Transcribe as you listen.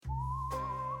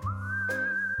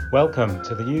Welcome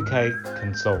to the UK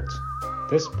Consult.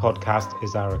 This podcast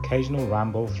is our occasional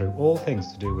ramble through all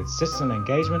things to do with citizen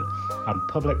engagement and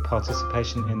public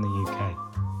participation in the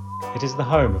UK. It is the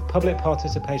home of public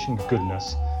participation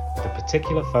goodness, with a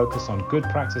particular focus on good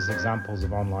practice examples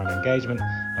of online engagement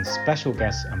and special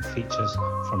guests and features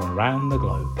from around the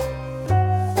globe.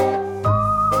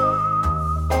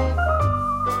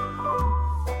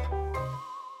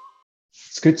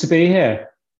 It's good to be here.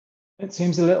 It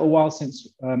seems a little while since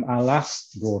our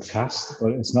last broadcast,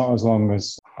 but it's not as long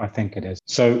as I think it is.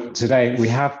 So today we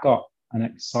have got an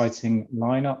exciting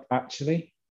lineup,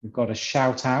 actually. We've got a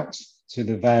shout out to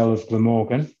the Vale of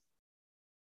Glamorgan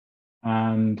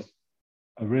and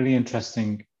a really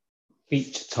interesting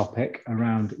feature topic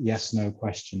around yes-no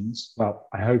questions. Well,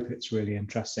 I hope it's really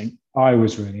interesting. I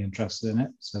was really interested in it,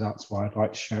 so that's why I'd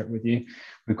like to share it with you.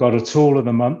 We've got a tool of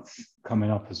the month coming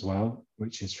up as well,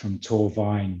 which is from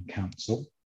Torvine Council.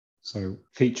 So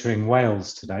featuring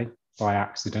Wales today by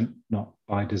accident, not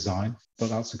by design, but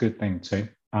that's a good thing too.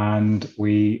 And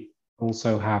we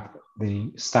also have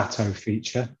the Stato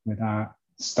feature with our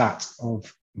stat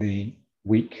of the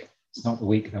week. It's not the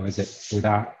week though, is it? With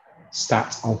our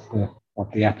stat of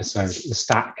the episode, the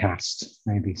Statcast,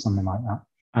 maybe something like that.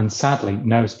 And sadly,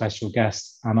 no special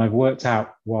guest. And I've worked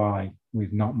out why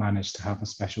we've not managed to have a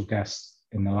special guest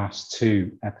in the last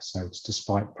two episodes,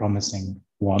 despite promising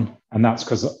one. And that's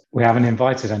because we haven't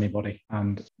invited anybody,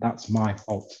 and that's my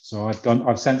fault. So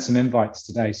I've sent some invites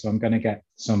today, so I'm going to get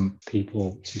some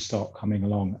people to start coming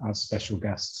along as special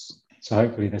guests. So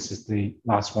hopefully this is the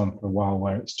last one for a while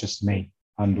where it's just me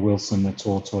and Wilson the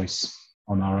tortoise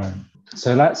on our own.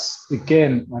 So let's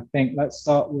begin. I think let's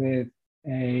start with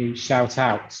a shout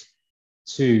out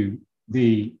to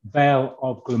the Vale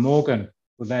of Glamorgan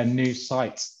for their new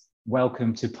site.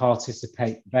 Welcome to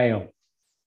Participate Vale.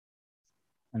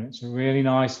 And it's a really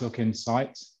nice looking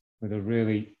site with a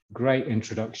really great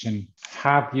introduction.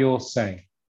 Have your say.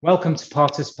 Welcome to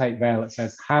Participate Vale. It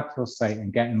says, have your say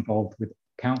and get involved with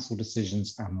council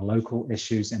decisions and local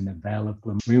issues in the Vale of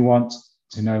Glamorgan. We want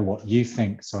to know what you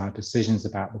think, so our decisions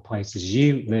about the places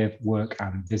you live, work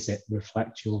and visit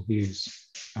reflect your views.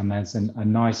 And there's a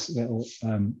nice little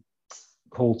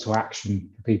call to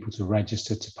action for people to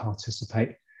register to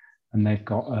participate. And they've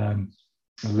got a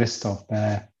list of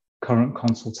their current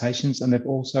consultations, and they've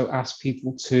also asked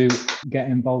people to get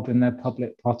involved in their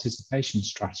public participation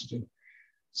strategy.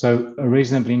 So a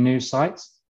reasonably new site.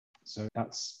 So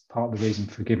that's part of the reason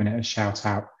for giving it a shout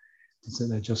out, is that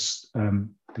they're just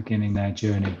beginning their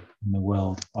journey in the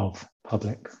world of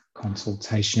public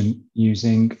consultation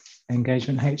using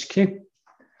Engagement HQ.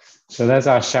 So there's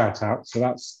our shout out. So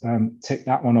that's tick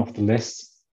that one off the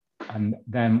list. And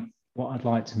then what I'd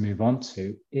like to move on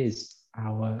to is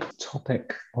our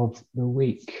topic of the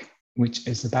week, which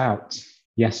is about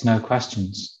yes-no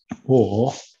questions,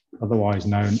 or otherwise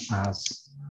known as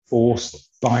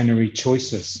forced binary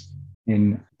choices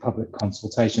in public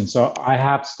consultation. So I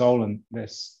have stolen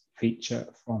this feature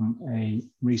from a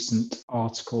recent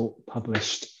article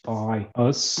published by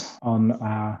us on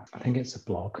our, I think it's a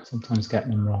blog, sometimes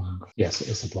getting them wrong. Yes, it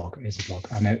is a blog,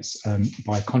 And it's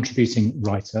by a contributing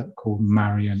writer called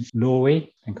Marion Lowy.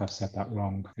 I think I've said that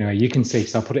wrong. Anyway, you can see,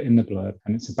 so I'll put it in the blurb,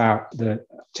 and it's about the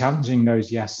challenging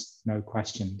those yes, no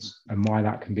questions and why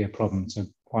that can be a problem. So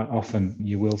quite often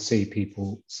you will see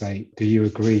people say, do you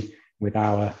agree with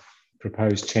our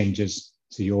proposed changes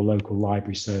to your local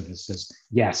library services,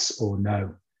 yes or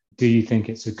no? Do you think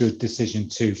it's a good decision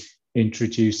to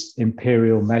introduce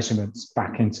imperial measurements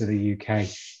back into the UK,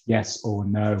 yes or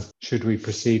no? Should we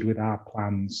proceed with our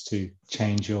plans to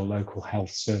change your local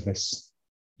health service,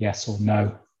 yes or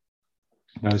no?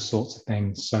 Those sorts of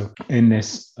things. So in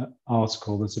this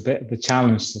article, there's a bit of a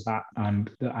challenge to that, and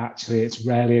that actually it's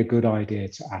rarely a good idea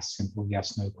to ask simple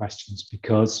yes, no questions,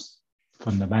 because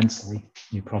fundamentally,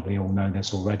 you probably all know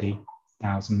this already,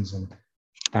 thousands and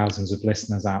thousands of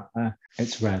listeners out there,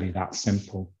 it's rarely that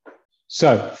simple.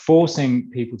 So forcing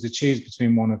people to choose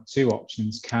between one of two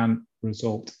options can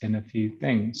result in a few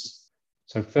things.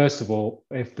 So first of all,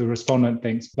 if the respondent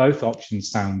thinks both options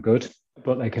sound good,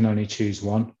 but they can only choose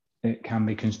one, it can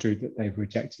be construed that they've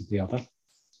rejected the other.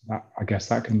 I guess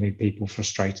that can leave people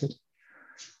frustrated.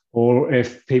 Or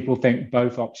if people think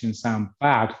both options sound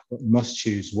bad, but must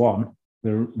choose one,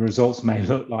 the results may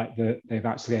look like they've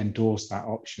actually endorsed that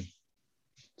option.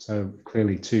 So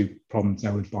clearly two problems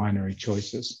there with binary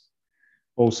choices.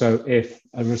 Also, if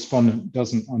a respondent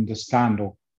doesn't understand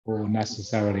or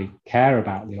necessarily care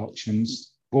about the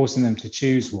options, forcing them to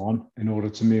choose one in order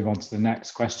to move on to the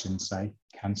next question, say,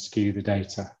 can skew the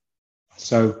data.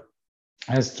 So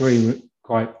there's three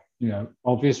quite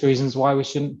obvious reasons why we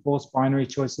shouldn't force binary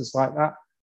choices like that.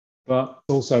 But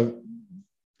also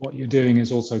what you're doing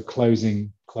is also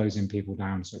closing people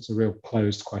down. So it's a real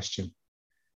closed question.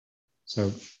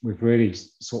 So we've really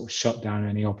sort of shut down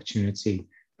any opportunity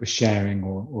for sharing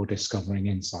or discovering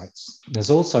insights.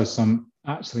 There's also some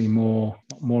actually more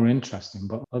interesting,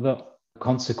 but other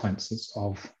consequences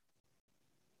of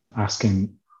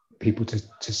asking people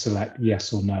to select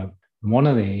yes or no. And one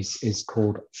of these is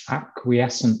called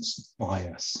acquiescence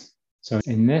bias. So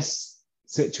in this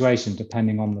situation,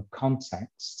 depending on the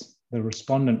context, the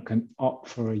respondent can opt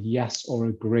for a yes or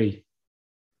agree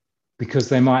because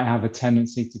they might have a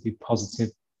tendency to be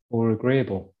positive or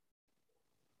agreeable.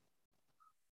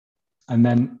 And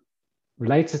then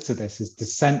related to this is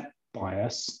dissent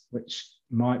bias, which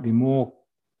might be more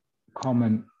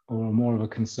common or more of a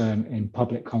concern in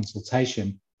public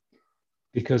consultation,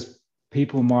 because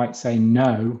people might say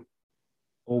no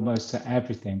almost to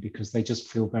everything because they just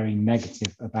feel very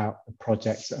negative about the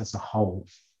project as a whole.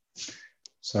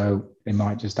 So they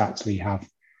might just actually have,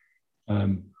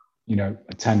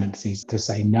 a tendency to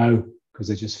say no because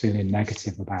they're just feeling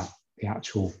negative about the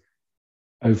actual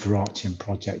overarching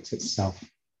project itself.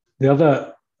 The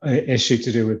other issue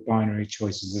to do with binary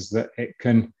choices is that it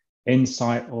can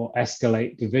incite or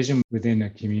escalate division within a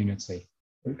community.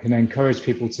 It can encourage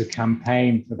people to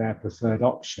campaign for their preferred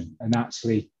option and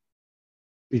actually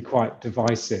be quite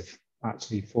divisive,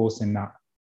 actually forcing that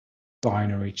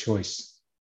binary choice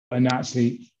and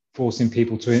actually forcing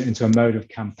people into a mode of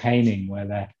campaigning where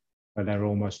they're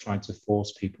almost trying to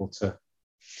force people to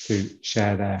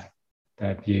share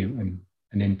their view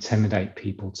and intimidate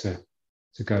people to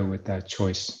go with their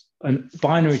choice. And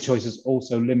binary choices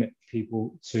also limit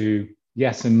people to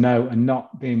yes and no and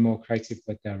not being more creative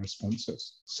with their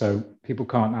responses. So people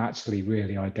can't actually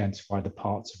really identify the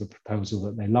parts of a proposal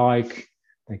that they like.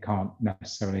 They can't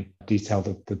necessarily detail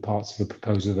the parts of a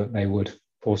proposal that they would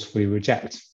forcefully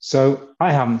reject. So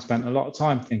I haven't spent a lot of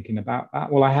time thinking about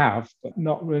that. Well, I have, but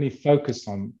not really focused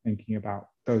on thinking about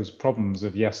those problems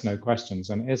of yes/no questions.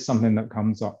 And it is something that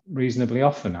comes up reasonably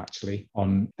often, actually,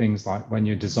 on things like when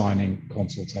you're designing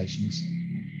consultations.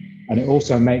 And it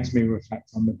also makes me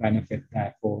reflect on the benefit,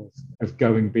 therefore, of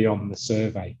going beyond the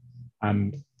survey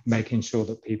and making sure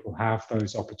that people have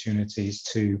those opportunities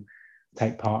to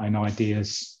take part in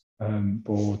ideas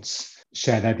boards,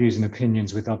 share their views and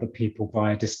opinions with other people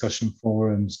via discussion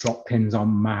forums, drop pins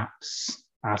on maps,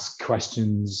 ask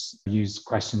questions, use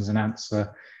questions and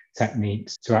answer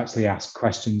techniques to actually ask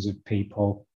questions of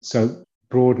people. So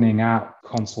broadening out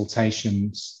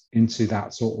consultations into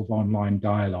that sort of online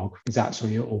dialogue is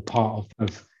actually all part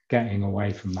of getting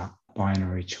away from that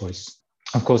binary choice.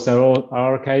 Of course, there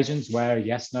are occasions where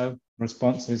yes/no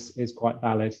response is quite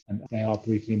valid, and they are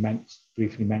briefly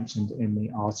mentioned in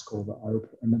the article that I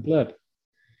put in the blurb.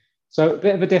 So a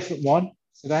bit of a different one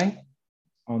today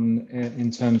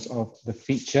in terms of the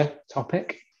feature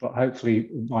topic, but hopefully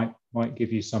it might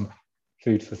give you some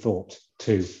food for thought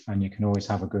too, and you can always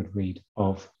have a good read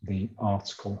of the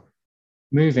article.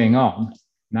 Moving on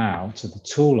now to the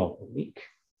tool of the week.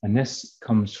 And this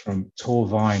comes from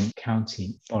Torvine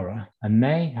County Borough, and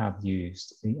they have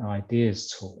used the ideas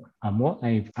tool. And what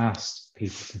they've asked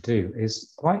people to do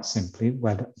is quite simply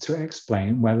to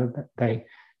explain whether they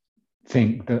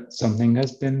think that something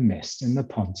has been missed in the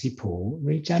Pontypool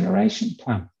regeneration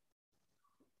plan.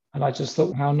 And I just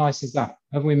thought, how nice is that?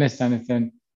 Have we missed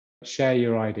anything? Share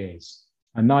your ideas.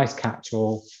 A nice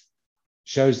catch-all.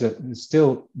 Shows that there's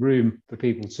still room for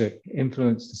people to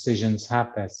influence decisions,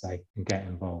 have their say, and get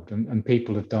involved. And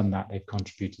people have done that. They've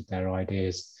contributed their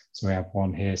ideas. So we have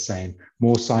one here saying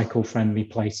more cycle-friendly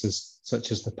places,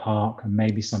 such as the park, and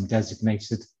maybe some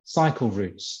designated cycle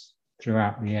routes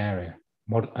throughout the area.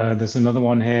 There's another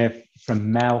one here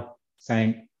from Mel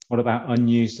saying, what about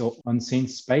unused or unseen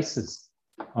spaces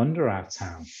under our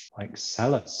town, like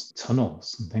cellars,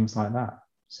 tunnels, and things like that?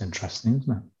 It's interesting,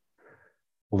 isn't it?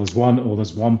 There's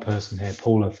one person here,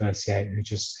 Paula38,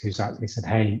 who's actually said,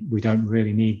 hey, we don't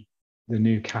really need the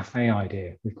new cafe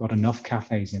idea. We've got enough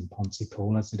cafes in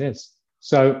Pontypool as it is.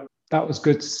 So that was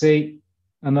good to see.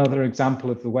 Another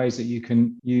example of the ways that you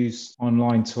can use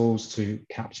online tools to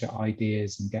capture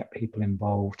ideas and get people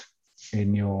involved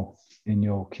in your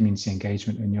community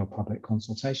engagement and your public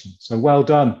consultation. So well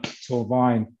done,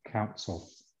 Torvine Council.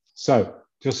 So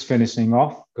just finishing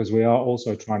off, because we are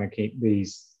also trying to keep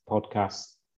these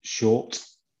podcasts shorter,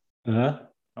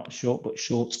 not short, but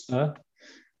shorter,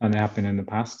 and they have been in the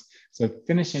past. So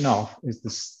finishing off is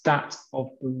the stat of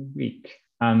the week.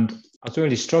 And I was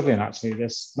really struggling, actually.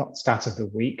 This not stat of the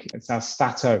week, it's our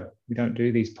stato. We don't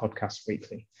do these podcasts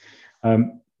weekly.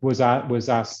 was our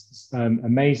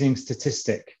amazing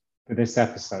statistic for this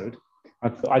episode.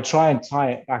 I try and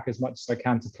tie it back as much as I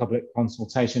can to public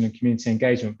consultation and community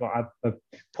engagement, but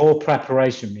poor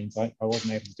preparation means I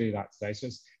wasn't able to do that today.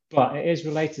 But it is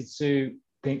related to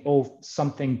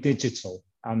something digital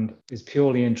and is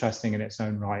purely interesting in its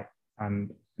own right.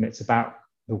 And it's about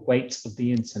the weight of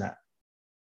the internet.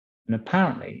 And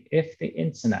apparently, if the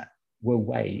internet were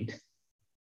weighed,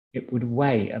 it would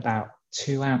weigh about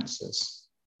 2 ounces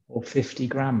or 50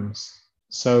 grams.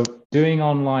 So doing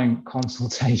online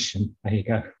consultation, there you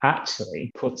go,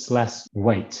 actually puts less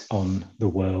weight on the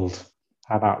world.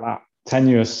 How about that?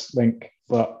 Tenuous link,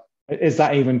 but is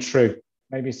that even true?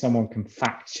 Maybe someone can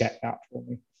fact check that for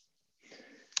me.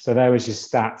 So there was your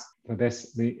stat for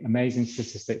this, the amazing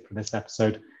statistic for this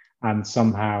episode, and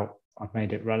somehow I've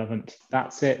made it relevant.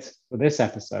 That's it for this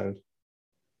episode.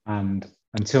 And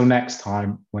until next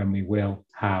time, when we will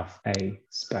have a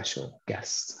special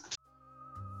guest.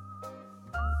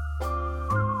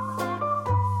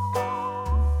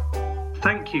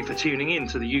 Thank you for tuning in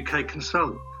to the UK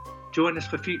Consult. Join us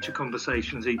for future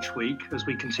conversations each week as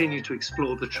we continue to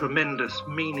explore the tremendous,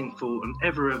 meaningful and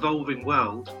ever-evolving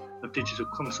world of digital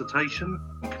consultation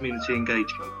and community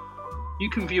engagement. You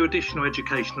can view additional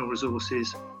educational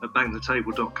resources at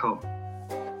bangthetable.com.